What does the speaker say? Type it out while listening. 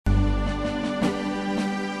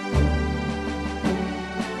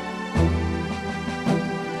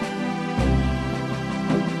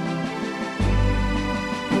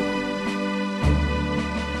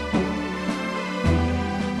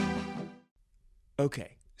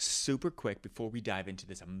Okay, super quick before we dive into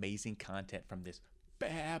this amazing content from this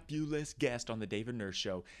fabulous guest on the David Nurse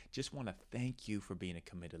Show, just want to thank you for being a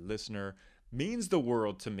committed listener. Means the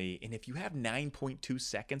world to me. And if you have 9.2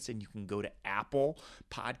 seconds and you can go to Apple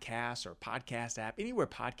Podcasts or podcast app, anywhere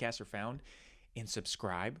podcasts are found, and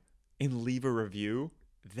subscribe and leave a review,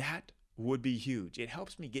 that would be huge. It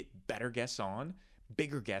helps me get better guests on,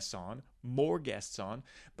 bigger guests on, more guests on,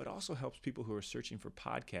 but also helps people who are searching for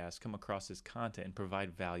podcasts come across this content and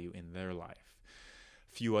provide value in their life.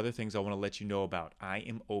 A few other things I want to let you know about. I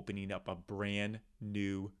am opening up a brand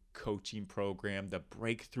new coaching program, the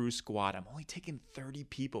Breakthrough Squad. I'm only taking 30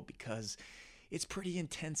 people because it's pretty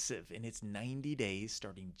intensive, and it's 90 days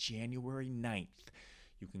starting January 9th.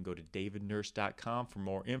 You can go to davidnurse.com for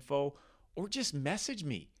more info, or just message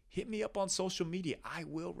me. Hit me up on social media. I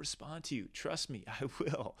will respond to you. Trust me, I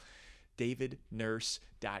will.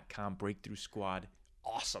 davidnurse.com, Breakthrough Squad.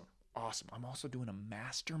 Awesome. I'm also doing a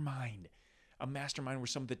mastermind where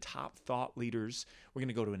some of the top thought leaders, we're going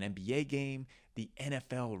to go to an NBA game, the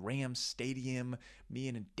NFL Rams Stadium. Me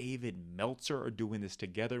and David Meltzer are doing this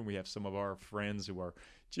together, and we have some of our friends who are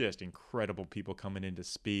just incredible people coming in to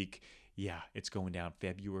speak. Yeah, it's going down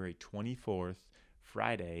February 24th,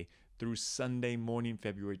 Friday, through Sunday morning,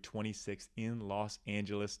 February 26th in Los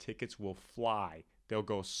Angeles. Tickets will fly. They'll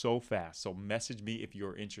go so fast. So message me if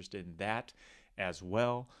you're interested in that as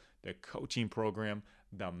well. The coaching program,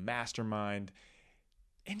 the mastermind,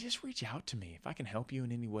 and just reach out to me. If I can help you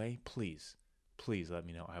in any way, please let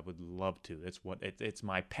me know. I would love to. It's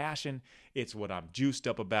my passion. It's what I'm juiced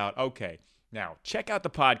up about. Okay, now check out the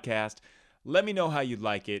podcast. Let me know how you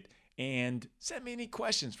like it, and send me any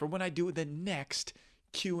questions for when I do the next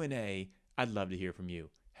Q&A. I'd love to hear from you.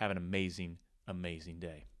 Have an amazing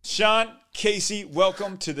day. Sean Casey,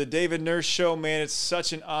 welcome to the David Nurse Show, man. It's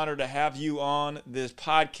such an honor to have you on this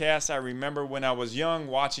podcast. I remember when I was young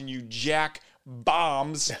watching you jack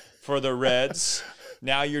bombs for the Reds.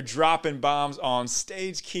 Now you're dropping bombs on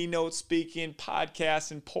stage, keynote speaking,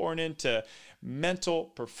 podcasts, and pouring into mental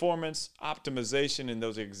performance optimization. And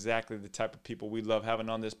those are exactly the type of people we love having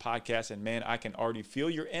on this podcast. And man, I can already feel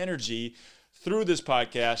your energy through this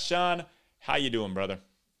podcast. Sean, how you doing, brother?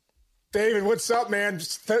 David, what's up, man?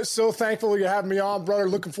 Just so thankful you have me on, brother.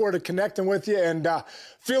 Looking forward to connecting with you, and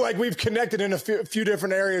feel like we've connected in a few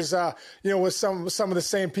different areas, with some of the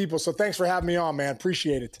same people. So thanks for having me on, man.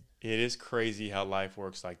 Appreciate it. It is crazy how life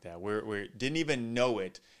works like that. We didn't even know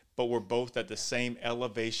it, but we're both at the same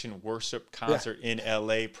Elevation worship concert in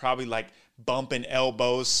LA, probably like bumping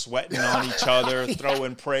elbows, sweating on each other,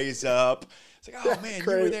 throwing praise up. It's like, oh man, you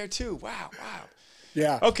were there too. Wow.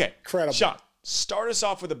 Yeah. Okay. Incredible. Sean, start us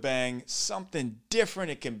off with a bang, something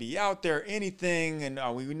different. It can be out there, anything. And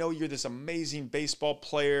we know you're this amazing baseball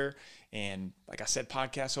player. And like I said,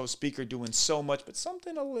 podcast host, speaker, doing so much, but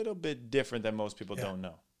something a little bit different that most people don't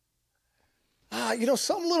know.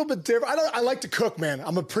 Something a little bit different. I like to cook, man.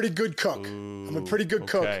 I'm a pretty good cook.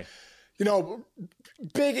 Cook.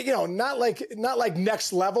 Big, not like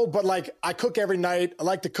next level, but like I cook every night. I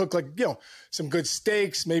like to cook some good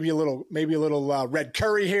steaks, maybe a little red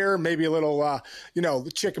curry here, maybe a little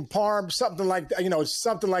chicken parm, something like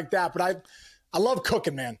that. But I love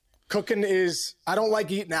cooking, man. Cooking is, I don't like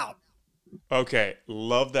eating out. Okay,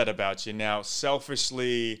 love that about you. Now,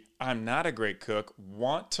 selfishly, I'm not a great cook.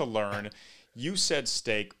 Want to learn. You said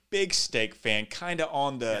steak, big steak fan, kind of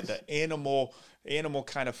on the animal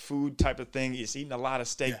kind of food type of thing. Is eating a lot of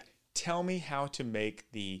steak. Yeah. Tell me how to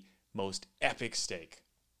make the most epic steak.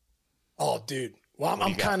 Oh, dude. Well,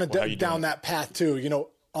 I'm kind of down that path too.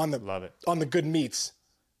 On the good meats.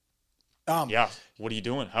 Yeah. What are you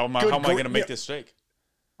doing? How am I going to make this steak?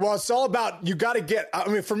 Well, it's all about, you got to get,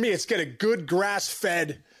 for me, it's get a good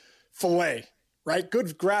grass-fed filet, right?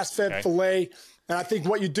 Good grass-fed filet. And I think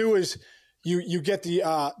what you do is you get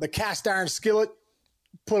the cast iron skillet,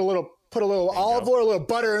 put a little olive oil, a little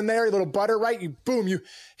butter in there, right? You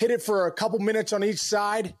hit it for a couple minutes on each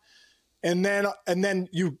side. And then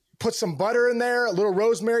you put some butter in there, a little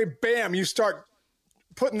rosemary, bam, you start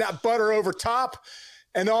putting that butter over top.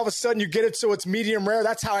 And all of a sudden you get it so it's medium rare.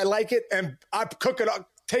 That's how I like it. And I cook it up,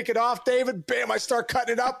 take it off, David. Bam, I start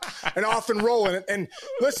cutting it up and off and rolling it. And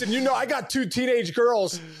listen, I got 2 teenage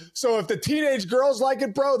girls. So if the teenage girls like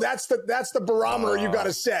it, bro, that's the barometer you got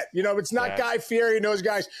to set. It's not Guy Fieri and those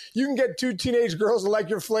guys. You can get 2 teenage girls that like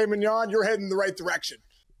your filet mignon, you're heading in the right direction.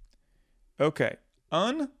 Okay.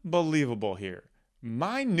 Unbelievable here.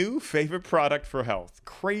 My new favorite product for health.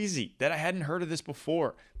 Crazy that I hadn't heard of this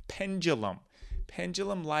before. Pendulum.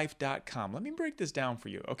 pendulumlife.com. Let me break this down for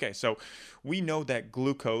you. Okay, so we know that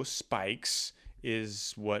glucose spikes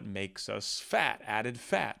is what makes us fat, added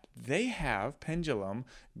fat. They have Pendulum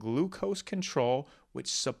glucose control,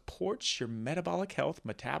 which supports your metabolic health.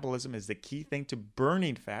 Metabolism is the key thing to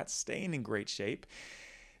burning fat, staying in great shape.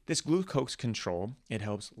 This glucose control, it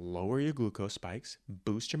helps lower your glucose spikes,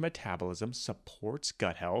 boost your metabolism, supports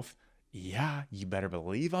gut health. Yeah, you better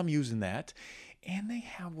believe I'm using that. And they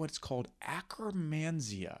have what's called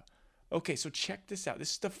Akkermansia. Okay, so check this out.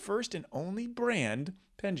 This is the first and only brand,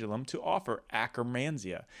 Pendulum, to offer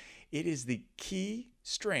Akkermansia. It is the key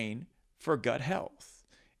strain for gut health.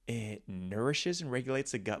 It nourishes and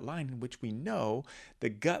regulates the gut lining, which we know the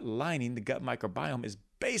gut lining, the gut microbiome, is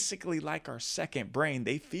basically like our second brain.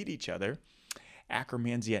 They feed each other.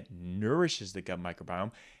 Akkermansia nourishes the gut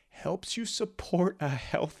microbiome, helps you support a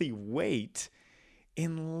healthy weight,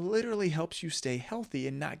 and literally helps you stay healthy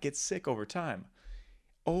and not get sick over time.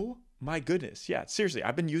 Oh my goodness. Yeah, seriously,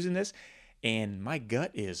 I've been using this and my gut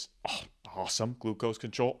is awesome. Glucose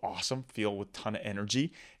control, awesome. Feel with a ton of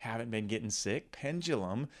energy. Haven't been getting sick.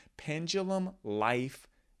 Pendulum,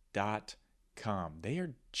 pendulumlife.com. They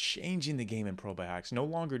are changing the game in probiotics. No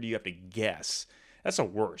longer do you have to guess. That's the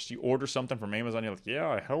worst. You order something from Amazon, you're like, yeah,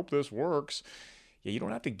 I hope this works. Yeah, you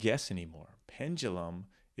don't have to guess anymore. Pendulum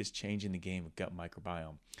is changing the game of gut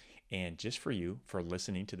microbiome. And just for you, for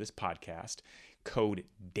listening to this podcast, code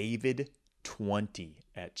DAVID20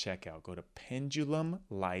 at checkout. Go to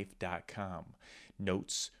pendulumlife.com.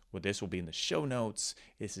 Notes with this will be in the show notes.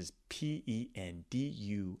 This is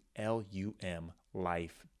PENDULUM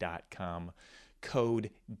life.com. Code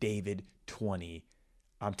DAVID20.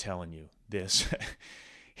 I'm telling you, this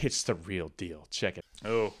it's the real deal. Check it.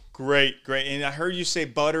 Oh, great. And I heard you say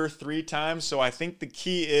butter 3 times, so I think the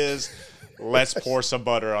key is let's pour some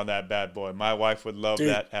butter on that bad boy. My wife would love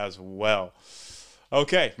that as well.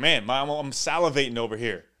 Okay, man, I'm salivating over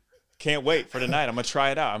here. Can't wait for tonight. I'm going to try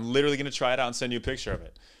it out. I'm literally going to try it out and send you a picture of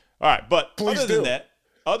it. All right, but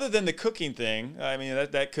other than the cooking thing, I mean,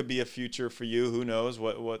 that could be a future for you. Who knows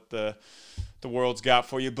what the world's got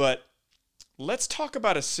for you. But let's talk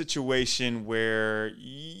about a situation where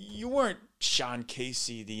you weren't Sean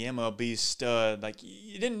Casey, the MLB stud. Like,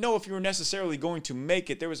 you didn't know if you were necessarily going to make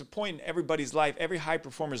it. There was a point in everybody's life, every high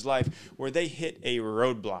performer's life, where they hit a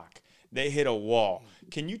roadblock. They hit a wall.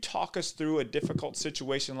 Can you talk us through a difficult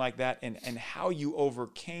situation like that and how you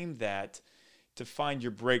overcame that to find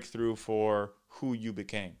your breakthrough for who you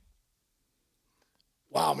became?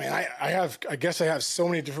 Wow, man, I guess I have so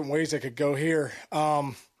many different ways I could go here.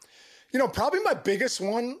 Probably my biggest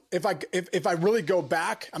one, if I really go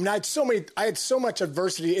back, I mean, I had so much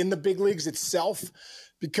adversity in the big leagues itself,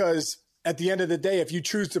 because at the end of the day, if you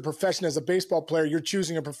choose the profession as a baseball player, you're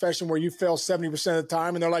choosing a profession where you fail 70% of the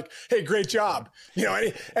time, and they're like, hey, great job.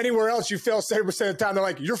 Anywhere else you fail 70% of the time, they're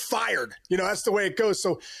like, you're fired. That's the way it goes.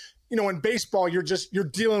 So, in baseball, you're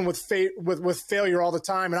dealing with failure all the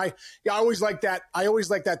time. And I always like that. I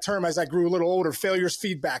always like that term as I grew a little older, failure's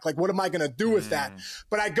feedback. Like, what am I going to do with that?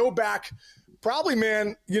 But I go back probably,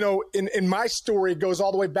 man, in my story, it goes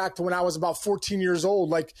all the way back to when I was about 14 years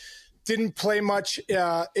old. Like, didn't play much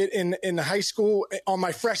in high school on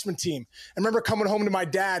my freshman team. I remember coming home to my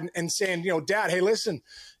dad and saying, Dad, hey, listen,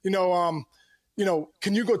 can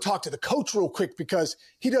you go talk to the coach real quick, because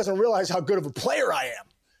he doesn't realize how good of a player I am.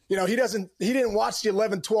 He didn't watch the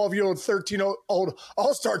 11, 12-year-old, 13-year-old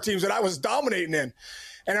all-star teams that I was dominating in.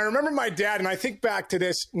 And I remember my dad, and I think back to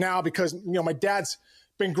this now because, my dad's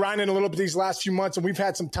been grinding a little bit these last few months, and we've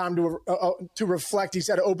had some time to reflect. He's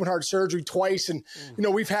had an open heart surgery twice. And,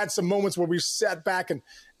 we've had some moments where we've sat back and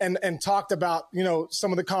talked about,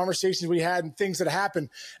 some of the conversations we had and things that happened.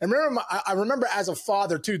 And I remember as a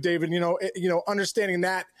father too, David, understanding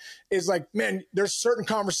that is like, man, there's certain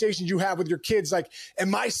conversations you have with your kids. Like,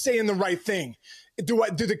 am I saying the right thing? Do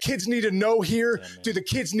the kids need a no here? Yeah, do the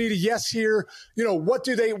kids need a yes here? What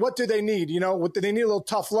do they need? What do they need? A little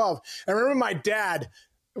tough love. And I remember my dad,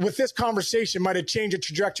 with this conversation, might have changed the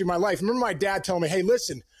trajectory of my life. I remember my dad telling me, hey,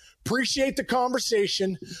 listen, appreciate the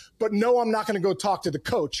conversation, but no, I'm not going to go talk to the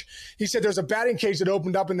coach. He said there's a batting cage that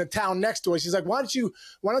opened up in the town next to us. He's like, why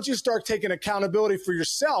don't you start taking accountability for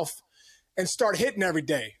yourself and start hitting every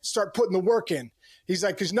day, start putting the work in. He's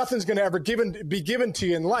like, because nothing's going to ever be given to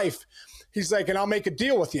you in life. He's like, and I'll make a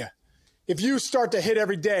deal with you. If you start to hit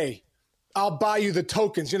every day, I'll buy you the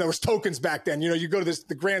tokens. There was tokens back then. You go to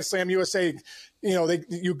the Grand Slam USA,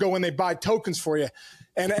 you go and they buy tokens for you.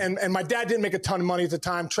 And my dad didn't make a ton of money at the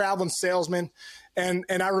time, traveling salesman. And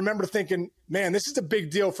I remember thinking, man, this is a big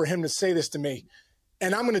deal for him to say this to me.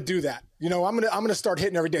 And I'm going to do that. I'm gonna start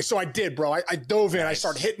hitting every day. So I did, bro. I dove in. I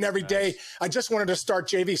started hitting every day. I just wanted to start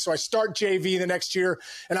JV. So I start JV the next year,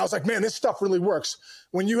 and I was like, man, this stuff really works.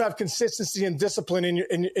 When you have consistency and discipline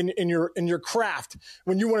in your craft,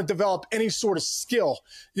 when you want to develop any sort of skill,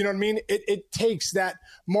 you know what I mean? It takes that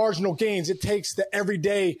marginal gains. It takes the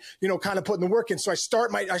everyday, kind of putting the work in. So I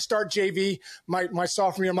start JV my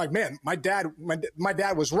sophomore year. I'm like, man, my dad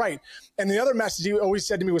was right. And the other message he always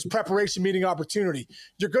said to me was preparation meeting opportunity.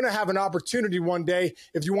 You're going to have an opportunity one day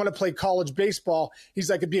if you want to play college baseball. He's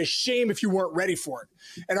like, it'd be a shame if you weren't ready for it.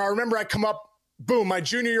 And I remember I come up, boom, my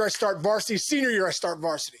junior year I start varsity, senior year I start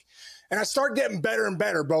varsity. And I start getting better and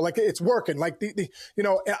better, bro. Like, it's working. Like,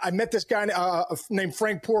 I met this guy named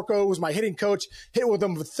Frank Porco, who was my hitting coach, hit with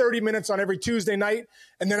him for 30 minutes on every Tuesday night.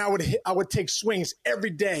 And then I would take swings every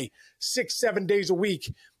day, 6-7 days a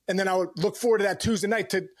week. And then I would look forward to that Tuesday night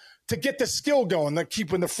to get the skill going, like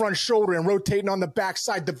keeping the front shoulder and rotating on the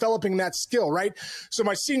backside, developing that skill, right? So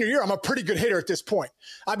my senior year, I'm a pretty good hitter at this point.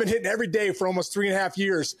 I've been hitting every day for almost 3.5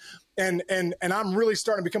 years. And I'm really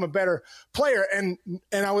starting to become a better player. And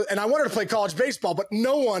I wanted to play college baseball, but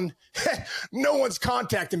no one's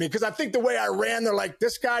contacting me because I think the way I ran, they're like,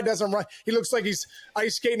 this guy doesn't run. He looks like he's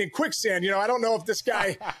ice skating in quicksand. I don't know if this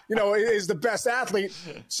guy, is the best athlete.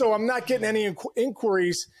 So I'm not getting any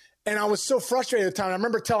inquiries. And I was so frustrated at the time. I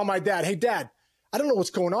remember telling my dad, hey, Dad, I don't know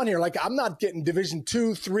what's going on here. Like, I'm not getting Division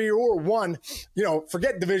 2, 3, or 1.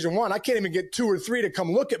 Forget Division 1. I can't even get 2 or 3 to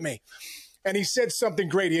come look at me. And he said something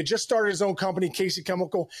great. He had just started his own company, Casey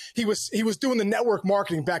Chemical. He was doing the network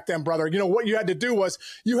marketing back then, brother. What you had to do was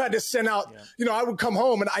you had to send out, I would come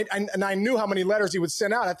home and I knew how many letters he would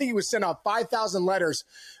send out. I think he would send out 5,000 letters,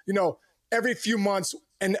 every few months.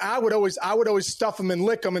 And I would always stuff them and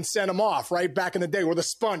lick them and send them off, right? Back in the day with a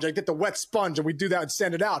sponge. I'd get the wet sponge and we'd do that and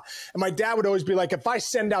send it out. And my dad would always be like, if I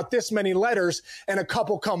send out this many letters and a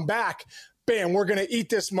couple come back, bam, we're going to eat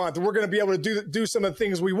this month. We're going to be able to do some of the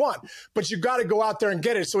things we want. But you got to go out there and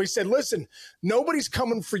get it. So he said, listen, nobody's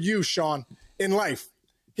coming for you, Sean, in life.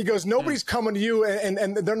 He goes, nobody's coming to you and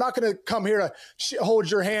they're not going to come here to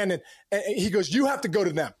hold your hand. And he goes, you have to go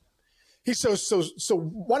to them. He says, so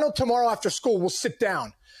why don't tomorrow after school we'll sit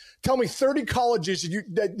down. Tell me 30 colleges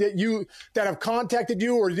that have contacted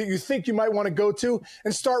you or that you think you might want to go to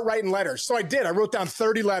and start writing letters. So I did. I wrote down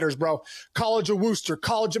 30 letters, bro. College of Worcester,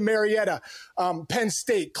 College of Marietta, Penn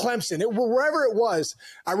State, Clemson, wherever it was,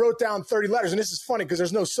 I wrote down 30 letters. And this is funny because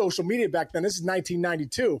there's no social media back then. This is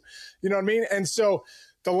 1992. You know what I mean? And so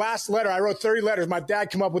the last letter, I wrote 30 letters. My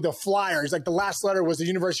dad came up with a flyer. He's like, the last letter was the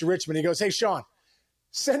University of Richmond. He goes, hey, Sean,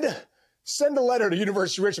 send a letter to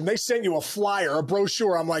University of Richmond. They sent you a flyer, a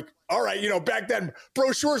brochure. I'm like, all right, back then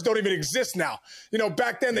brochures don't even exist now.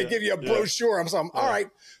 Back then they give you a brochure. I'm all right.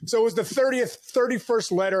 So it was the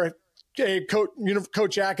 31st letter. Hey,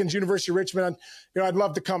 Coach Atkins, University of Richmond. I'd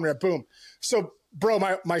love to come there. Boom. So, bro,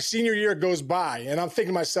 my senior year goes by, and I'm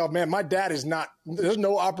thinking to myself, man, my dad is not. There's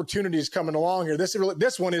no opportunities coming along here.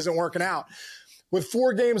 This one isn't working out. With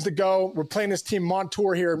 4 games to go, we're playing this team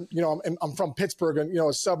Montour here. I'm from Pittsburgh, and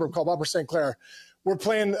a suburb called Upper St. Clair. We're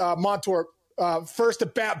playing Montour. First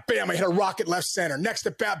at bat, bam, I hit a rocket left center. Next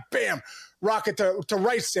at bat, bam, rocket to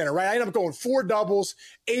right center. Right, I ended up going 4 doubles,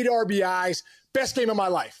 8 RBIs. Best game of my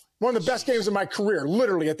life. One of the best games of my career,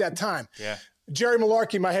 literally at that time. Yeah. Jerry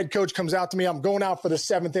Malarkey, my head coach, comes out to me. I'm going out for the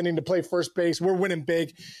 7th inning to play first base. We're winning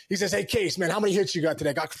big. He says, hey, Case, man, how many hits you got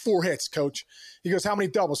today? I got 4 hits, coach. He goes, how many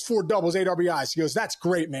doubles? 4 doubles, 8 RBIs. He goes, that's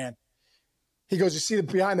great, man. He goes, you see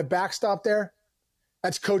behind the backstop there?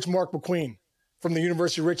 That's Coach Mark McQueen from the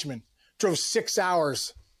University of Richmond. Drove 6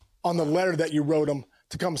 hours on the letter that you wrote him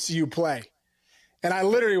to come see you play. And I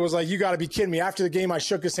literally was like, you got to be kidding me. After the game, I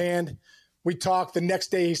shook his hand. We talked. The next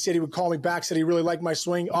day, he said he would call me back, said he really liked my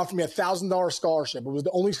swing, offered me a $1,000 scholarship. It was the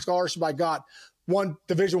only scholarship I got,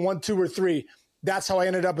 Division 1, 2, or 3. That's how I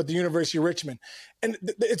ended up at the University of Richmond. And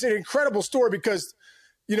it's an incredible story because,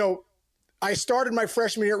 I started my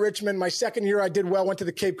freshman year at Richmond. My second year, I did well, went to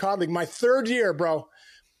the Cape Cod League. My third year, bro,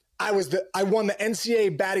 I won the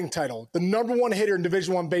NCAA batting title, the number 1 hitter in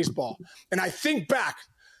Division I baseball. And I think back,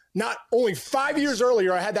 not only 5 years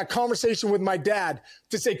earlier, I had that conversation with my dad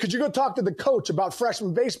to say, could you go talk to the coach about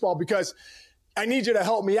freshman baseball because I need you to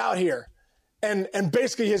help me out here. And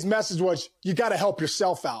basically his message was, you got to help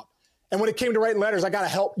yourself out. And when it came to writing letters,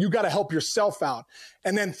 you got to help yourself out.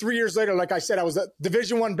 And then 3 years later, like I said, I was a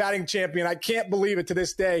Division I batting champion. I can't believe it to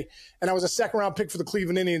this day. And I was a 2nd-round pick for the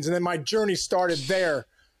Cleveland Indians. And then my journey started there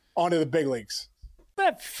onto the big leagues.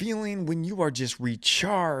 That feeling when you are just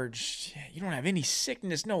recharged, you don't have any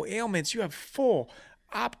sickness, no ailments, you have full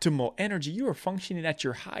optimal energy, you are functioning at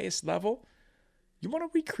your highest level. You want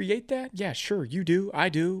to recreate that? Yeah, sure. You do. I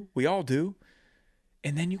do. We all do.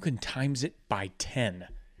 And then you can times it by 10.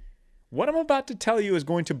 What I'm about to tell you is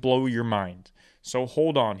going to blow your mind. So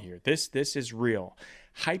hold on here. This is real.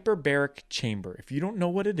 Hyperbaric chamber. If you don't know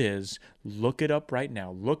what it is, look it up right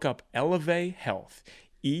now. Look up Eleve Health.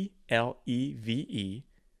 ELEVE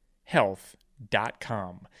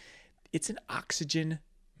health.com. It's an oxygen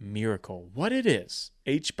miracle. What it is,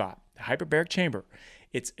 HBOT, the hyperbaric chamber.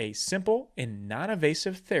 It's a simple and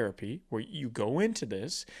non-invasive therapy where you go into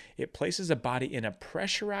this. It places a body in a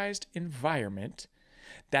pressurized environment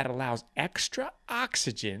that allows extra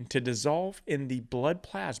oxygen to dissolve in the blood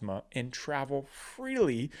plasma and travel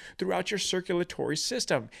freely throughout your circulatory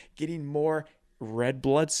system, getting more red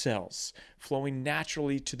blood cells flowing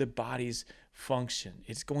naturally to the body's function.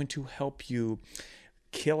 It's going to help you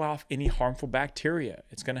kill off any harmful bacteria.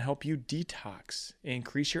 It's going to help you detox,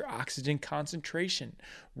 increase your oxygen concentration,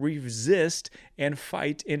 resist and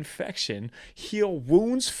fight infection, heal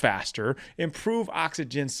wounds faster, improve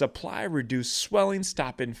oxygen supply, reduce swelling,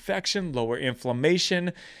 stop infection, lower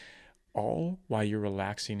inflammation, all while you're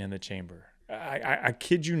relaxing in the chamber. I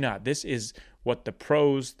kid you not. This is what the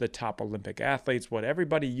pros, the top Olympic athletes, what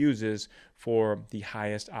everybody uses for the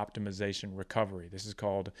highest optimization recovery. This is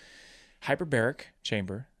called Hyperbaric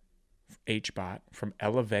Chamber, HBOT, from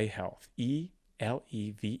Eleve Health,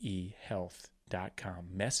 ELEVE health.com.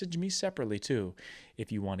 Message me separately, too,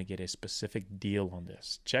 if you want to get a specific deal on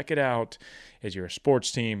this. Check it out as you're a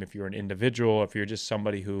sports team, if you're an individual, if you're just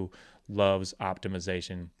somebody who loves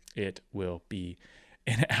optimization. It will be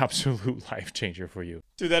an absolute life changer for you.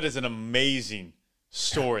 Dude, that is an amazing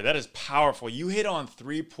story. That is powerful. You hit on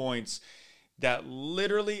 3 points that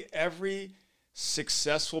literally every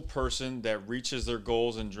successful person that reaches their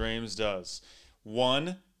goals and dreams does.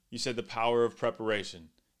 One, you said the power of preparation.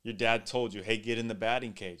 Your dad told you, hey, get in the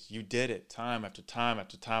batting cage. You did it time after time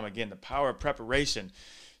after time again. The power of preparation.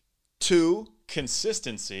 2,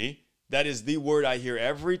 consistency. That is the word I hear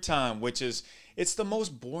every time, which is, it's the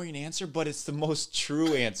most boring answer, but it's the most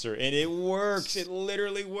true answer. And it works. It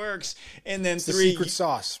literally works. And then it's 3. The secret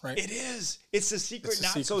sauce, right? It is. It's the secret,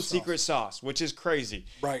 not so secret sauce, which is crazy.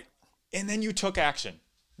 Right. And then you took action.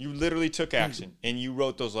 You literally took action and you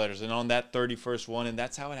wrote those letters. And on that 31st one, and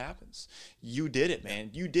that's how it happens. You did it, man.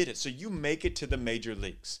 You did it. So you make it to the major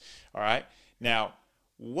leagues. All right. Now,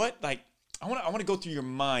 I want to go through your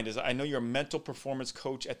mind, as I know you're a mental performance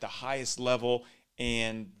coach at the highest level,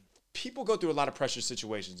 and people go through a lot of pressure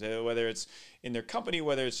situations, whether it's in their company,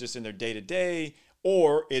 whether it's just in their day-to-day,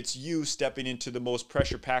 or it's you stepping into the most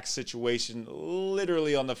pressure-packed situation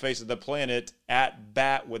literally on the face of the planet at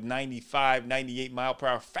bat with 95, 98 mile per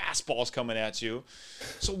hour fastballs coming at you.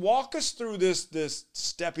 So walk us through this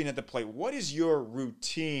stepping at the plate. What is your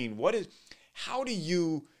routine? How do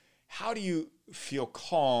you feel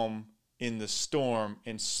calm in the storm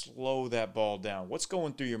and slow that ball down? What's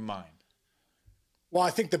going through your mind? Well,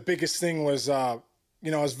 I think the biggest thing was, I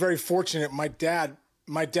was very fortunate. My dad,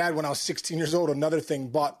 when I was 16 years old, another thing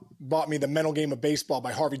bought me The Mental Game of Baseball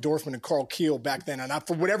by Harvey Dorfman and Carl Keel back then. And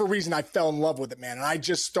for whatever reason, I fell in love with it, man. And I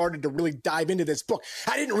just started to really dive into this book.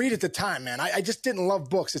 I didn't read at the time, man. I just didn't love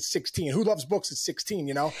books at 16. Who loves books at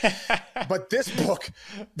 16, But this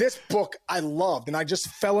book I loved, and I just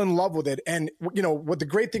fell in love with it. And, what the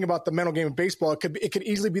great thing about The Mental Game of Baseball, it could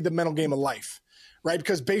easily be the mental game of life, right?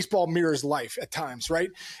 Because baseball mirrors life at times, right?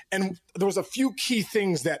 And there was a few key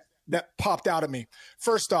things that popped out at me.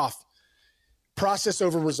 First off, process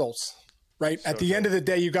over results, right? At the end of the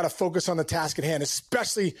day, you got to focus on the task at hand,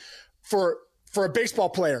 especially for a baseball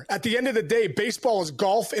player. At the end of the day, baseball is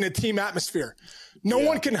golf in a team atmosphere. No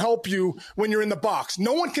one can help you when you're in the box.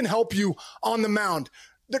 No one can help you on the mound.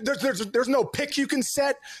 There's no pick you can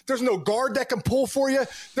set. There's no guard that can pull for you.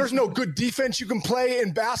 There's no good defense you can play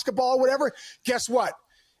in basketball or whatever. Guess what?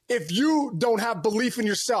 If you don't have belief in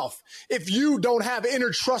yourself, if you don't have inner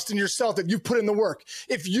trust in yourself that you've put in the work,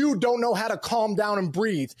 if you don't know how to calm down and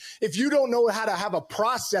breathe, if you don't know how to have a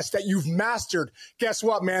process that you've mastered, guess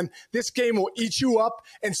what, man? This game will eat you up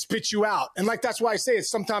and spit you out. And that's why I say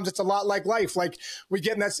sometimes it's a lot like life. Like we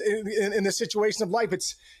get in the situation of life,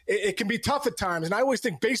 it can be tough at times. And I always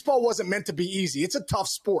think baseball wasn't meant to be easy. It's a tough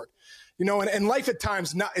sport, and life at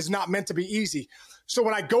times is not meant to be easy. So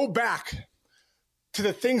when I go back to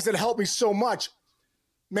the things that help me so much,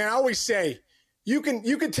 man, I always say, you can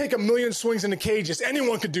take 1,000,000 swings in the cages.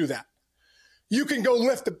 Anyone could do that. You can go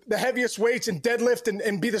lift the heaviest weights and deadlift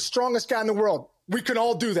and be the strongest guy in the world. We can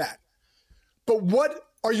all do that. But what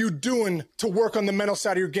are you doing to work on the mental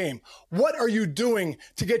side of your game? What are you doing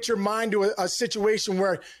to get your mind to a situation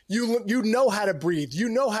where you know how to breathe? You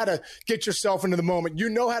know how to get yourself into the moment. You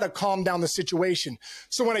know how to calm down the situation.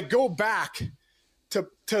 So when I go back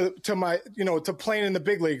to my, to playing in the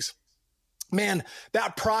big leagues, man,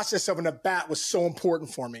 that process of an at-bat was so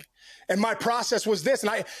important for me. And my process was this.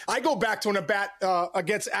 And I go back to an at-bat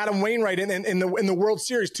against Adam Wainwright in the World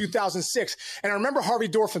Series 2006. And I remember Harvey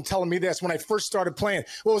Dorfman telling me this when I first started playing.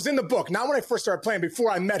 Well, it was in the book, not when I first started playing,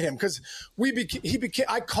 before I met him. Because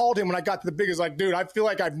I called him when I got to the big leagues, like, dude, I feel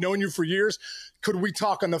like I've known you for years. Could we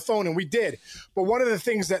talk on the phone? And we did. But one of the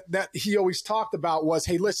things that he always talked about was,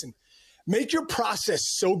 hey, listen, make your process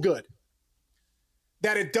so good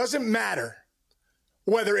that it doesn't matter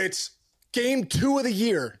whether it's game 2 of the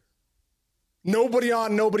year, nobody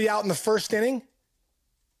on, nobody out in the first inning,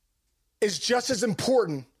 is just as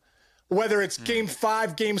important whether it's game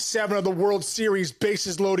 5, game 7 of the World Series,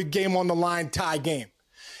 bases loaded, game on the line, tie game.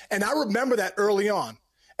 And I remember that early on.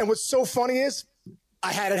 And what's so funny is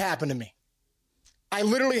I had it happen to me. I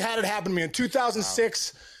literally had it happen to me in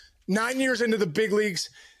 2006, 9 years into the big leagues.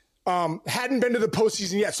 Hadn't been to the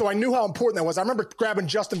postseason yet, so I knew how important that was. I remember grabbing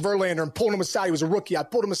Justin Verlander and pulling him aside. He was a rookie. I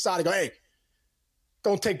pulled him aside. I go, hey,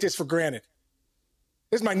 don't take this for granted.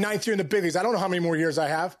 This is my 9th year in the big leagues. I don't know how many more years I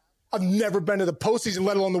have. I've never been to the postseason,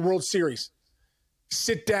 let alone the World Series.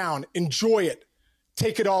 Sit down, enjoy it,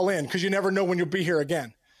 take it all in, because you never know when you'll be here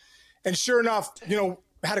again. And sure enough,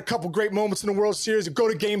 had a couple great moments in the World Series. Go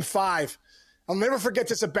to game 5. I'll never forget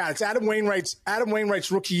this at bat. It's Adam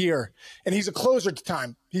Wainwright's rookie year, and he's a closer at the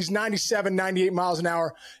time. He's 97, 98 miles an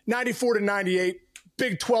hour, 94 to 98,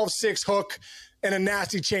 big 12-6 hook, and a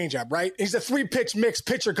nasty changeup, right? He's a 3-pitch mixed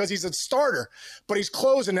pitcher because he's a starter, but he's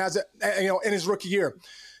closing in his rookie year.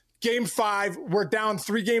 Game 5, we're down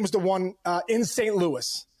 3-1 in St.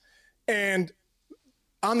 Louis, and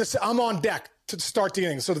I'm on deck to start the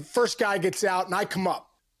inning. So the first guy gets out, and I come up.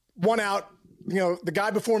 1 out. The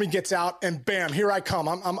guy before me gets out, and bam, here I come.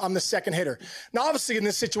 I'm the second hitter. Now, obviously, in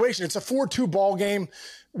this situation, it's a 4-2 ball game.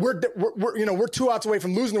 We're 2 outs away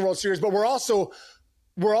from losing the World Series, but we're also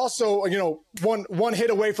one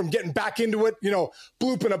hit away from getting back into it.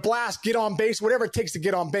 Bloop and a blast, get on base, whatever it takes to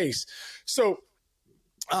get on base. So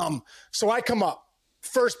I come up.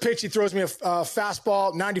 First pitch, he throws me a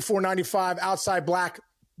fastball, 94, 95, outside black.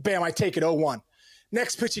 Bam, I take it 0-1.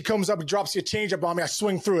 Next pitch, he comes up, he drops you a changeup on me. I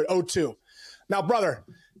swing through it 0-2. Now, brother,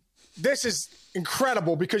 this is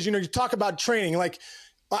incredible because, you talk about training. Like,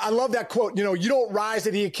 I love that quote, you don't rise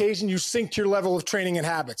to the occasion, you sink to your level of training and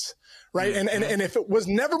habits, right? Mm-hmm. And if it was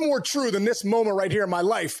never more true than this moment right here in my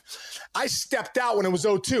life, I stepped out when it was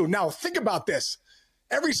 0-2. Now, think about this.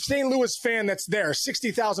 Every St. Louis fan that's there,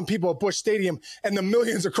 60,000 people at Busch Stadium and the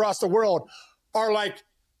millions across the world are like,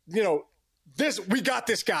 we got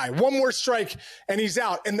this guy. One more strike and he's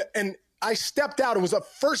out. And I stepped out. It was the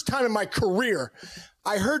first time in my career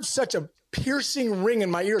I heard such a piercing ring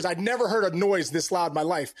in my ears. I'd never heard a noise this loud in my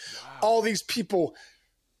life. Wow. All these people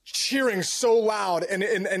cheering so loud. And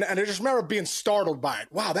I just remember being startled by it.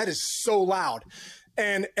 Wow, that is so loud.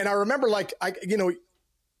 And I remember I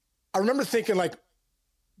remember thinking like,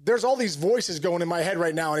 there's all these voices going in my head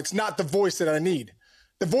right now. And it's not the voice that I need.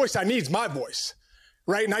 The voice I need is my voice.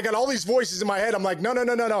 Right. And I got all these voices in my head. I'm like,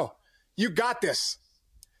 no. You got this.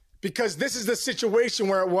 Because this is the situation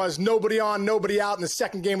where it was nobody on, nobody out in the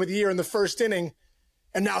second game of the year in the first inning.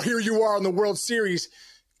 And now here you are in the World Series,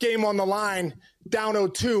 game on the line, down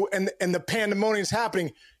 0-2, and the pandemonium's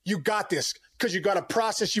happening. You got this because you got a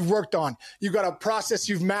process you've worked on. You got a process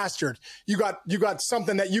you've mastered. You got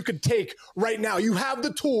something that you could take right now. You have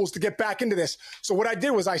the tools to get back into this. So what I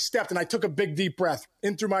did was I stepped and I took a big deep breath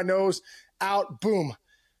in through my nose, out, boom.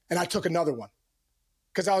 And I took another one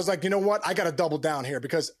because I was like, you know what? I got to double down here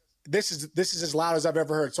because this is as loud as I've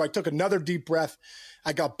ever heard. So I took another deep breath.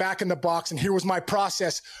 I got back in the box, and here was my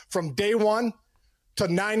process from day 1 to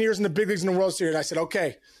 9 years in the big leagues in the World Series. I said,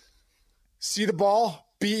 okay, see the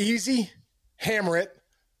ball, be easy, hammer it,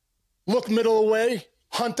 look middle away,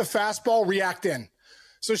 hunt the fastball, react in.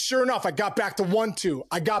 So sure enough, I got back to 1-2.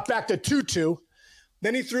 I got back to 2-2.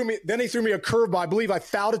 Then he threw me a curveball. I believe I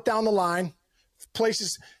fouled it down the line,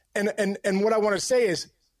 places. And what I want to say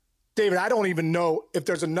is, David, I don't even know if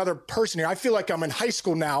there's another person here. I feel like I'm in high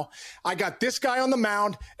school now. I got this guy on the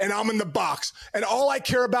mound, and I'm in the box. And all I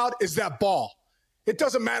care about is that ball. It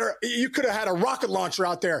doesn't matter. You could have had a rocket launcher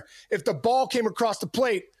out there. If the ball came across the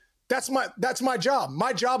plate, that's my job.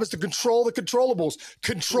 My job is to control the controllables,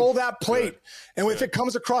 control that plate. And if it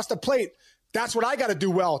comes across the plate, that's what I got to do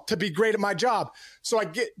well to be great at my job. So I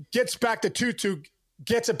gets back to 2-2,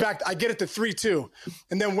 gets it back. I get it to 3-2.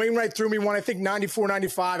 And then Wainwright threw me one, I think 94,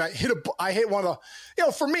 95. I hit one of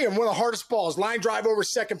the, for me, one of the hardest balls. Line drive over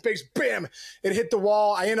second base. Bam. It hit the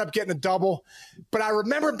wall. I end up getting a double. But I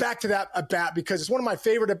remember back to that at bat because it's one of my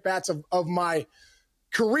favorite at bats of my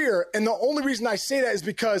career. And the only reason I say that is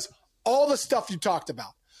because all the stuff you talked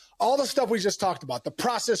about, all the stuff we just talked about, the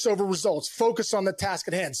process over results, focus on the task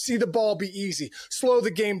at hand, see the ball be easy, slow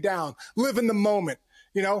the game down, live in the moment,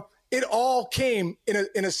 it all came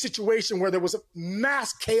in a situation where there was a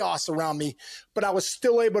mass chaos around me, but I was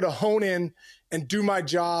still able to hone in and do my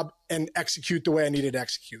job and execute the way I needed to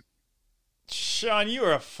execute. Sean, you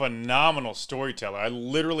are a phenomenal storyteller. I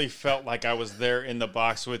literally felt like I was there in the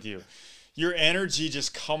box with you. Your energy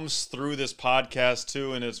just comes through this podcast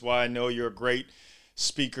too, and it's why I know you're a great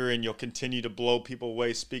speaker and you'll continue to blow people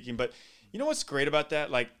away speaking. But you know what's great about that?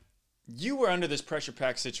 Like, you were under this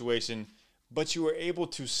pressure-packed situation, but you were able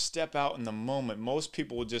to step out in the moment. Most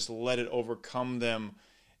people will just let it overcome them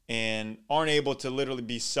and aren't able to literally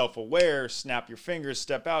be self-aware, snap your fingers,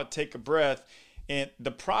 step out, take a breath. And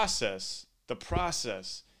the process,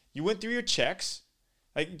 you went through your checks.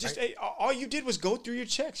 Like, just all you did was go through your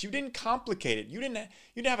checks. You didn't complicate it. You didn't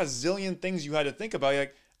have a zillion things you had to think about. You're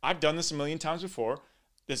like, I've done this a million times before.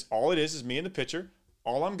 This, all it is me and the pitcher.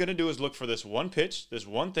 All I'm going to do is look for this one pitch, this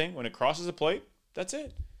one thing. When it crosses the plate, that's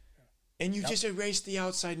it. And you just erase the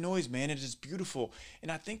outside noise, man. It is beautiful.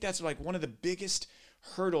 And I think that's like one of the biggest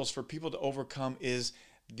hurdles for people to overcome is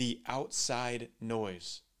the outside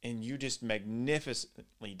noise. And you just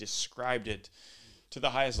magnificently described it to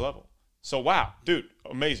the highest level. So, wow, dude,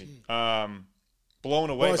 amazing. Blown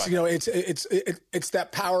away. Well, it's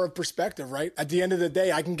that power of perspective, right? At the end of the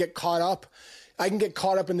day, I can get caught up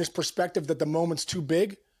in this perspective that the moment's too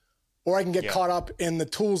big, or I can get caught up in the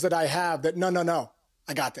tools that I have that, no,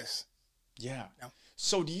 I got this. Yeah.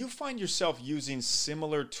 So do you find yourself using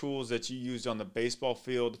similar tools that you used on the baseball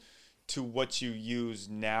field to what you use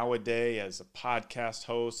nowadays as a podcast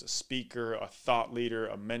host, a speaker, a thought leader,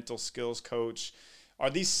 a mental skills coach? Are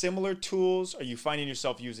these similar tools? Are you finding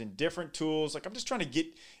yourself using different tools? Like, I'm just trying to get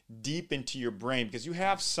deep into your brain because you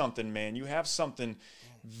have something, man. You have something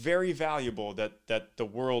very valuable that the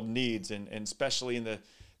world needs, and especially in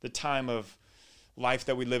the time of life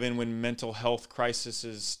that we live in when mental health crisis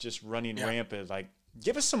is just running rampant. Like,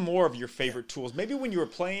 give us some more of your favorite tools, maybe when you were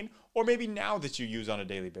playing or maybe now that you use on a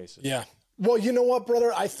daily basis. Yeah. Well, you know what,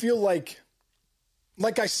 brother? I feel like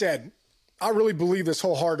I said, I really believe this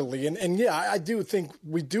wholeheartedly. And yeah, I do think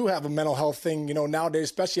we do have a mental health thing, nowadays,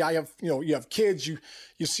 especially you have kids, you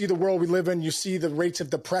see the world we live in, you see the rates of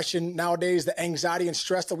depression nowadays, the anxiety and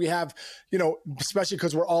stress that we have, especially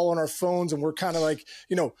because we're all on our phones and we're kind of like,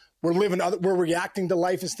 we're reacting to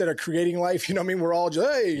life instead of creating life. We're all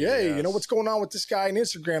just, hey, what's going on with this guy on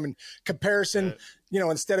Instagram and comparison,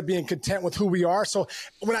 instead of being content with who we are. So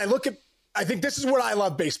when I think this is what I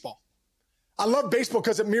love baseball. I love baseball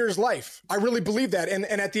because it mirrors life. I really believe that. And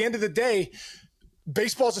at the end of the day,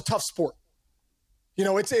 baseball is a tough sport.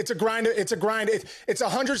 It's a grind. It's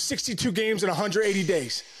 162 games in 180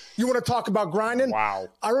 days. You want to talk about grinding? Wow.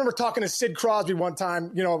 I remember talking to Sid Crosby one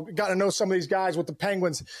time, got to know some of these guys with the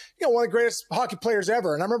Penguins, one of the greatest hockey players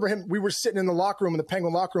ever. And I remember we were sitting in the locker room, in the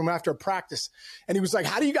Penguin locker room after a practice. And he was like,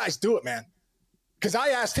 how do you guys do it, man? Because I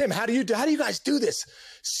asked him, how do you guys do this?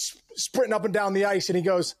 Sprinting up and down the ice. And he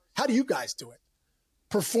goes, how do you guys do it?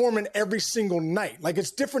 Performing every single night. Like,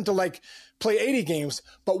 it's different to play 80 games,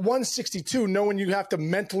 but 162, knowing you have to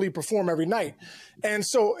mentally perform every night. And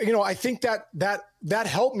so, I think that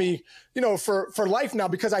helped me, for life now,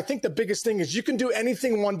 because I think the biggest thing is you can do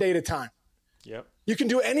anything one day at a time. Yep. You can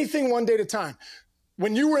do anything one day at a time.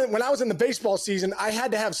 When I was in the baseball season, I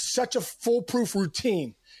had to have such a foolproof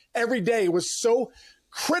routine. Every day was so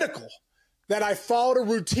critical that I followed a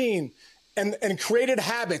routine and created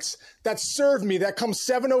habits that served me, that come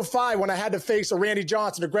 7:05 when I had to face a Randy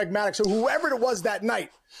Johnson or Greg Maddux or whoever it was that night,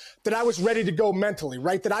 that I was ready to go mentally,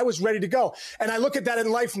 right? That I was ready to go. And I look at that in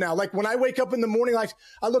life now. Like, when I wake up in the morning,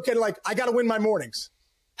 I look at it like, I got to win my mornings.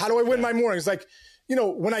 How do I win my mornings? Like,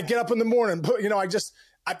 when I get up in the morning,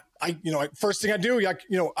 first thing I do,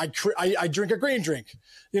 I drink a green drink,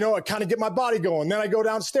 I kind of get my body going. Then I go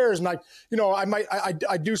downstairs and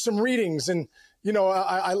I do some readings, and,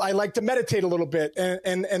 I like to meditate a little bit,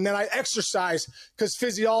 and then I exercise, because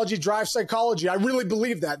physiology drives psychology. I really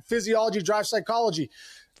believe that physiology drives psychology.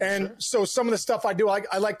 And so some of the stuff I do,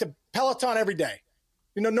 I like to Peloton every day,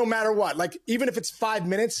 no matter what. Like, even if it's 5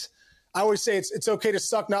 minutes, I always say it's okay to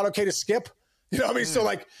suck, not okay to skip. You know what I mean? So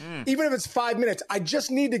even if it's 5 minutes, I just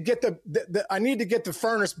need to get I need to get the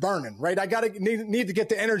furnace burning, right? I need to get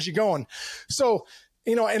the energy going. So,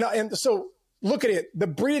 and so look at it. The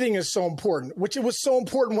breathing is so important, which it was so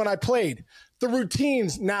important when I played. The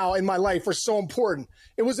routines now in my life are so important.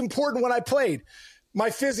 It was important when I played. My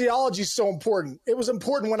physiology is so important. It was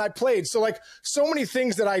important when I played. So like so many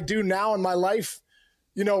things that I do now in my life,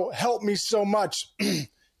 help me so much,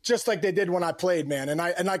 just like they did when I played, man.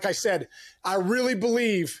 And like I said, I really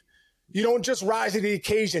believe you don't just rise to the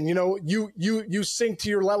occasion. You sink to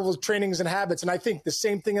your level of trainings and habits. And I think the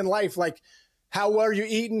same thing in life, like how well you're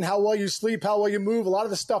eating, how well you sleep, how well you move, a lot of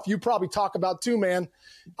the stuff you probably talk about too, man.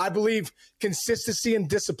 I believe consistency and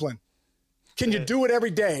discipline. Can you do it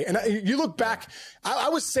every day? And you look back, I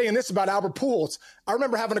was saying this about Albert Pujols. I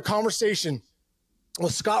remember having a conversation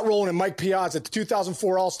with Scott Rowland and Mike Piazza at the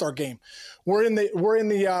 2004 All-Star game. We're in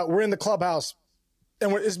the clubhouse,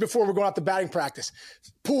 and it's before we're going out to batting practice.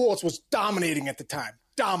 Pujols was dominating at the time,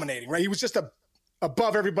 right? He was just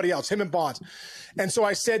above everybody else, him and Bonds. And so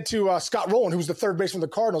I said to Scott Rowland, who was the third baseman of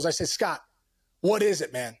the Cardinals, I said, Scott, what is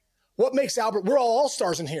it, man? What makes Albert? We're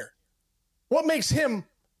all-stars in here. What makes him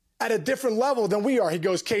at a different level than we are? He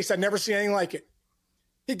goes, Case, I've never seen anything like it.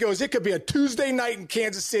 He goes, it could be a Tuesday night in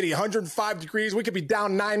Kansas City, 105 degrees. We could be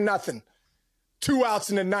down 9-0, 2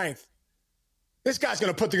 outs in the ninth. This guy's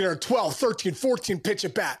going to put together a 12, 13, 14 pitch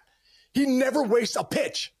at bat. He never wastes a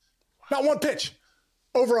pitch, not one pitch,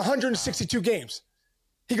 over 162 games.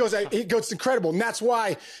 He goes, it's incredible. And that's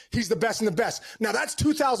why he's the best in the best. Now that's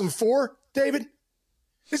 2004, David.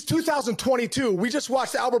 It's 2022. We just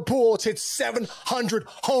watched Albert Pujols hit 700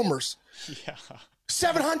 homers. Yeah.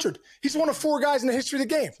 700. He's one of 4 guys in the history of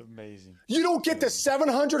the game. It's amazing. You don't get the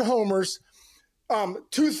 700 homers,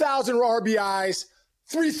 2,000 RBIs,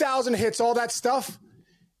 3,000 hits, all that stuff,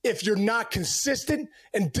 if you're not consistent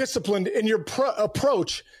and disciplined in your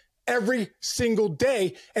approach every single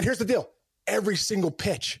day. And here's the deal. Every single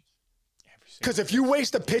pitch. Because if you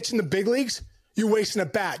waste a pitch in the big leagues, you're wasting a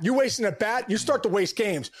bat. You're wasting a bat, you start to waste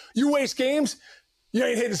games. You waste games, you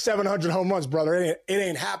ain't hitting 700 home runs, brother. It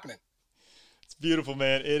ain't happening. It's beautiful,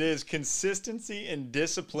 man. It is consistency and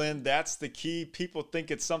discipline. That's the key. People think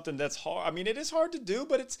it's something that's hard. I mean, it is hard to do,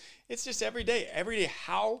 but it's just every day. Every day,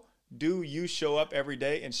 how do you show up every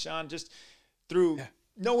day? And Sean, just through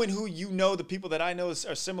knowing who the people that I know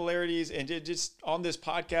are similarities, and just on this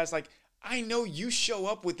podcast, like I know you show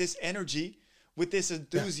up with this energy, with this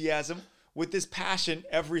enthusiasm, with this passion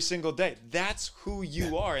every single day. That's who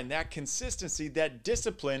you are. And that consistency, that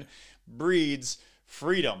discipline breeds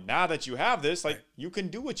freedom. Now that you have this, like you can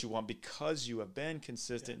do what you want because you have been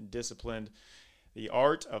consistent and disciplined. The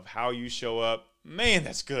art of how you show up, man,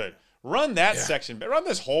 that's good. Run that section, run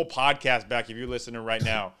this whole podcast back if you're listening right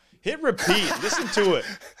now. Hit repeat, listen to it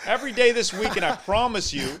every day this week, and I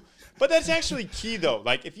promise you. But that's actually key, though.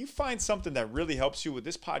 Like, if you find something that really helps you, with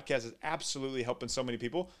this podcast is absolutely helping so many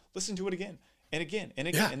people, listen to it again and again and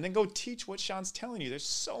again, and then go teach what Sean's telling you. There's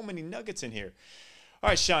so many nuggets in here. All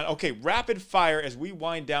right, Sean. Okay, rapid fire. As we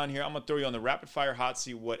wind down here, I'm going to throw you on the rapid fire hot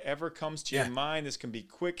seat. Whatever comes to your mind, this can be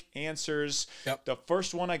quick answers. Yep. The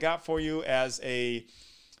first one I got for you, as a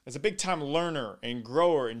big-time learner and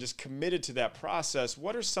grower and just committed to that process,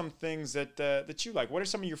 what are some things that you like? What are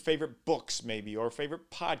some of your favorite books, maybe, or favorite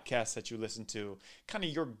podcasts that you listen to? Kind of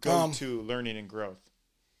your go-to learning and growth.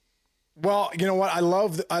 Well, you know what? I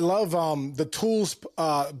love the Tools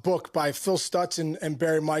book by Phil Stutz and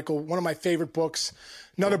Barry Michael. One of my favorite books.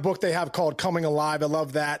 Another book they have called Coming Alive. I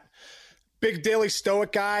love that. Big Daily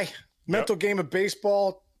Stoic guy. Mental Game of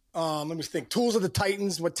Baseball. Let me think. Tools of the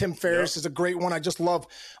Titans with Tim Ferriss is a great one. I just love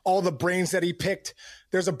all the brains that he picked.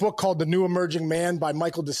 There's a book called The New Emerging Man by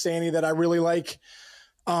Michael DeSanti that I really like.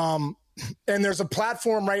 And there's a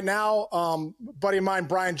platform right now, buddy of mine,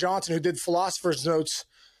 Brian Johnson, who did Philosopher's Notes,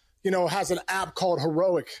 has an app called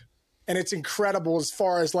Heroic. And it's incredible as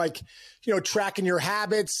far as tracking your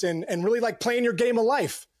habits and really like playing your game of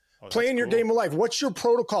life. Playing your game of life. What's your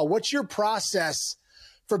protocol? What's your process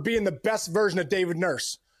for being the best version of David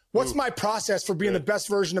Nurse? What's my process for being the best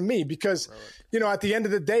version of me? Because, at the end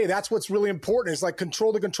of the day, that's what's really important is like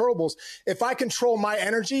control the controllables. If I control my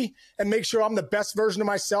energy and make sure I'm the best version of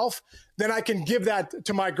myself, then I can give that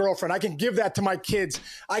to my girlfriend. I can give that to my kids.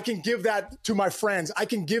 I can give that to my friends. I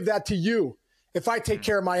can give that to you if I take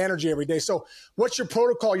care of my energy every day. So what's your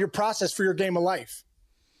protocol, your process for your game of life?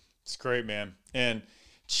 It's great, man. And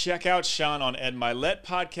check out Sean on Ed Milet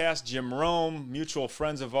podcast, Jim Rome, mutual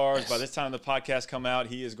friends of ours. By this time the podcast come out,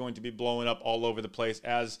 he is going to be blowing up all over the place,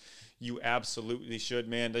 as you absolutely should,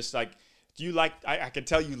 man. Just like, I can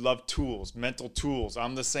tell you love tools, mental tools.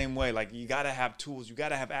 I'm the same way. Like, you got to have tools. You got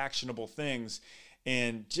to have actionable things.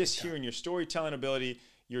 And just hearing your storytelling ability,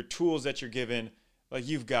 your tools that you're given, like,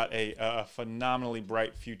 you've got a phenomenally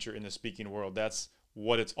bright future in the speaking world. That's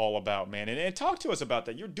what it's all about, man. And talk to us about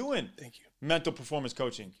that. You're doing mental performance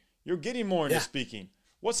coaching. You're getting more into speaking.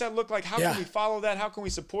 What's that look like? How can we follow that? How can we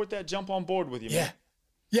support that? Jump on board with you, man.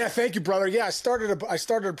 Yeah, thank you, brother. Yeah, I started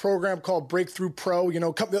a program called Breakthrough Pro,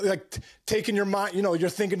 like taking your mind, you're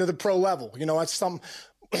thinking to the pro level. That's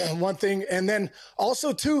one thing. And then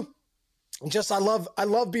also too, I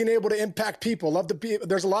love being able to impact people.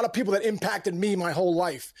 There's a lot of people that impacted me my whole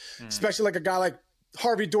life, especially like a guy like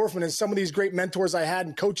Harvey Dorfman and some of these great mentors I had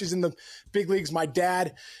and coaches in the big leagues, my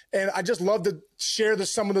dad. And I just love to share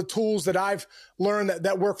some of the tools that I've learned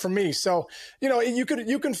that work for me. So, you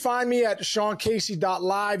can find me at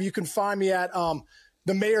SeanCasey.live. You can find me at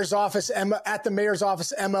the Mayor's Office, at the Mayor's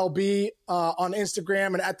Office MLB on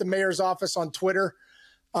Instagram, and at the Mayor's Office on Twitter.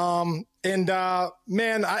 Man,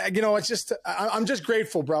 it's just, I'm just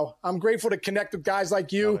grateful, bro. I'm grateful to connect with guys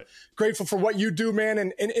like you, grateful for what you do, man,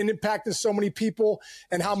 and impacting so many people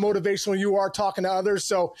and how motivational you are talking to others.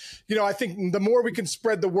 So, I think the more we can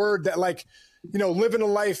spread the word that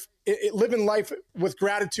living life with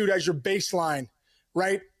gratitude as your baseline,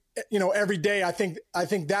 right? Every day, I think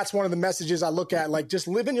that's one of the messages I look at, like just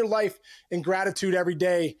living your life in gratitude every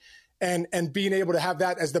day and being able to have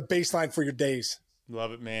that as the baseline for your days.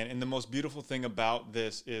 Love it, man. And the most beautiful thing about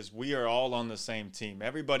this is we are all on the same team.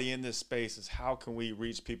 Everybody in this space is how can we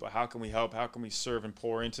reach people? How can we help? How can we serve and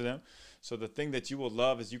pour into them? So the thing that you will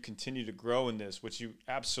love as you continue to grow in this, which you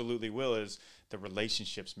absolutely will, is the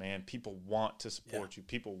relationships, man. People want to support you.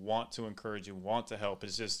 People want to encourage you, want to help.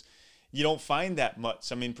 It's just, you don't find that much.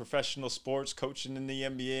 I mean, professional sports, coaching in the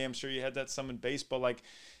NBA, I'm sure you had that some in baseball. Like,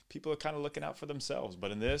 people are kind of looking out for themselves.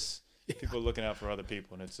 But in this, people are looking out for other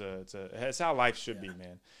people, and it's how life should be,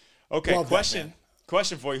 man. Okay, question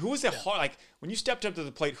for you: who was the like when you stepped up to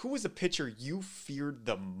the plate? Who was the pitcher you feared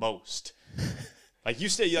the most? Like you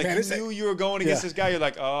said, you knew you were going against this guy. You're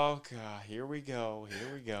like, oh god, here we go.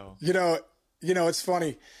 It's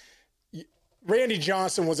funny. Randy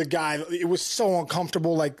Johnson was a guy. It was so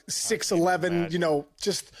uncomfortable, like 6'11",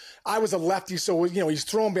 I was a lefty. So, he's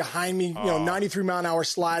throwing behind me, 93-mile-an-hour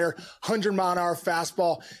slider, 100-mile-an-hour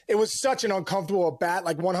fastball. It was such an uncomfortable at bat,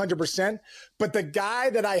 like 100%. But the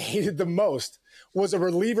guy that I hated the most was a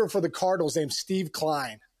reliever for the Cardinals named Steve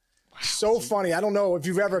Klein. So funny. I don't know if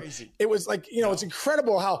you've ever, it was like, it's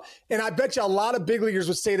incredible how, and I bet you a lot of big leaguers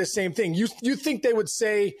would say the same thing. You think they would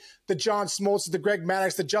say the John Smoltz, the Greg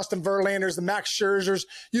Maddux, the Justin Verlanders, the Max Scherzers,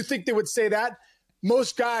 you think they would say that?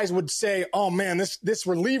 Most guys would say, oh man, this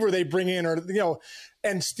reliever they bring in,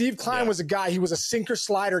 and Steve Klein was a guy, he was a sinker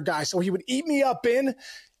slider guy. So he would eat me up in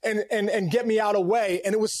and get me out of way.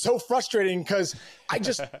 And it was so frustrating because I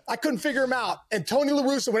couldn't figure him out. And Tony La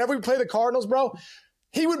Russa, whenever we play the Cardinals, bro,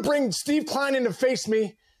 he would bring Steve Klein in to face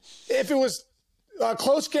me if it was a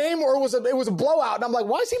close game or it was a blowout. And I'm like,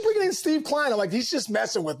 why is he bringing in Steve Klein? I'm like, he's just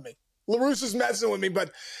messing with me. La Russa's messing with me,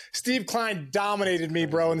 but Steve Klein dominated me,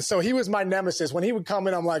 bro. And so he was my nemesis. When he would come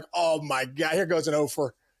in, I'm like, oh my God, here goes an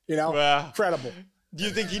offer. Incredible. Do you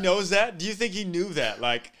think he knows that? Do you think he knew that?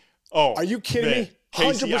 Like, oh, are you kidding me?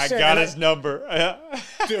 100%. Casey, I got his number.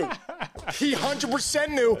 Dude, he 100%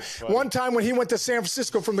 knew. One time when he went to San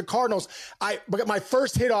Francisco from the Cardinals, I got my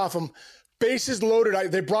first hit off him, bases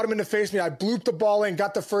loaded. They brought him in to face me. I blooped the ball in,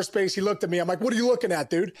 got to first base. He looked at me. I'm like, what are you looking at,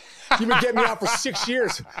 dude? You've been getting me out for 6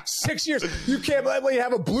 years. 6 years. You can't let me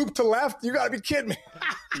have a bloop to left? You got to be kidding me.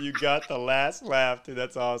 You got the last laugh, dude.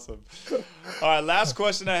 That's awesome. All right, last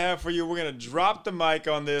question I have for you. We're going to drop the mic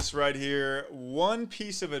on this right here. One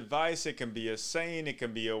piece of advice. It can be a saying. It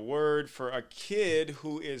can be a word for a kid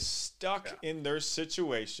who is stuck in their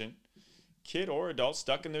situation. Kid or adult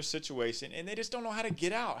stuck in their situation, and they just don't know how to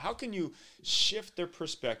get out. How can you shift their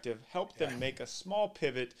perspective, help them make a small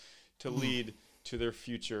pivot to lead to their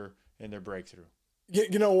future and their breakthrough?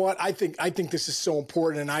 You know what? I think this is so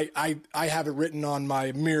important, and I have it written on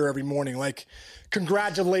my mirror every morning. Like,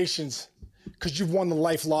 congratulations, because you've won the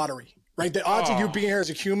life lottery, right? The odds of you being here as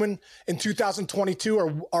a human in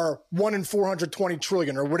 2022 are 1 in 420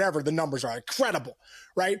 trillion or whatever the numbers are. Incredible,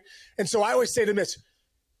 right? And so I always say to them this,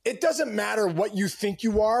 it doesn't matter what you think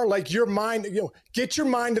you are. Like your mind, get your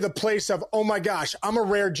mind to the place of, oh my gosh, I'm a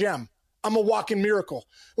rare gem. I'm a walking miracle.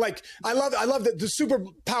 Like I love that the Super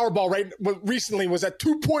Powerball right recently was at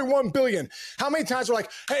 2.1 billion. How many times we're like,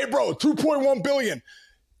 hey bro, 2.1 billion.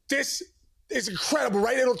 This is incredible,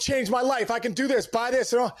 right? It'll change my life. I can do this, buy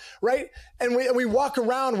this, right? And we walk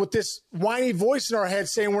around with this whiny voice in our head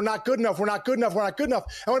saying we're not good enough, we're not good enough, we're not good enough.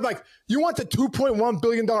 And we're like, you want the $2.1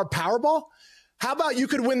 billion Powerball? How about you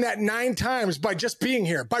could win that 9 times by just being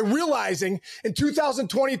here, by realizing in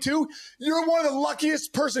 2022, you're one of the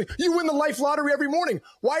luckiest person. You win the life lottery every morning.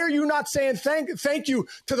 Why are you not saying thank you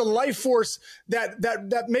to the life force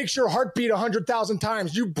that makes your heart beat 100,000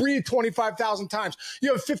 times? You breathe 25,000 times.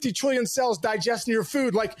 You have 50 trillion cells digesting your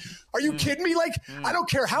food. Like, are you kidding me? Like, I don't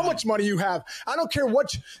care how much money you have. I don't care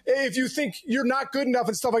if you think you're not good enough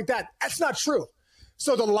and stuff like that. That's not true.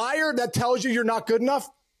 So the liar that tells you you're not good enough,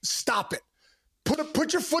 stop it.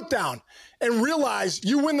 Put your foot down and realize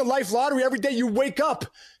you win the life lottery every day you wake up,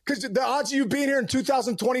 because the odds of you being here in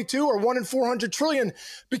 2022 are 1 in 400 trillion.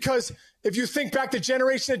 Because if you think back to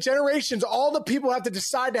generations, all the people have to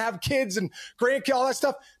decide to have kids and grandkids, all that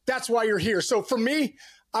stuff. That's why you're here. So for me,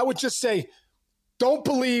 I would just say, don't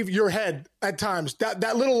believe your head at times.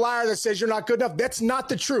 That little liar that says you're not good enough, that's not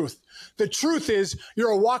the truth. The truth is you're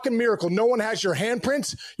a walking miracle. No one has your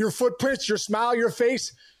handprints, your footprints, your smile, your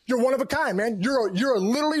face. You're one of a kind, man. You're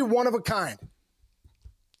literally one of a kind.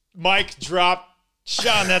 Mic drop.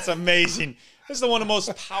 Sean, that's amazing. This is one of the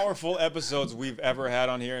most powerful episodes we've ever had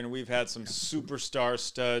on here, and we've had some superstar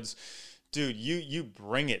studs. Dude, you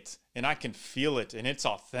bring it, and I can feel it, and it's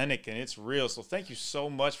authentic, and it's real. So thank you so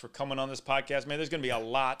much for coming on this podcast, man. There's going to be a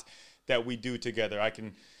lot that we do together. I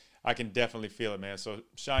can definitely feel it, man. So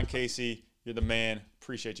Sean Casey, you're the man.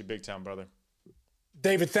 Appreciate you big time, brother.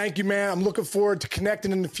 David, thank you, man. I'm looking forward to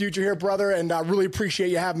connecting in the future here, brother, and I really appreciate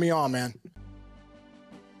you having me on, man.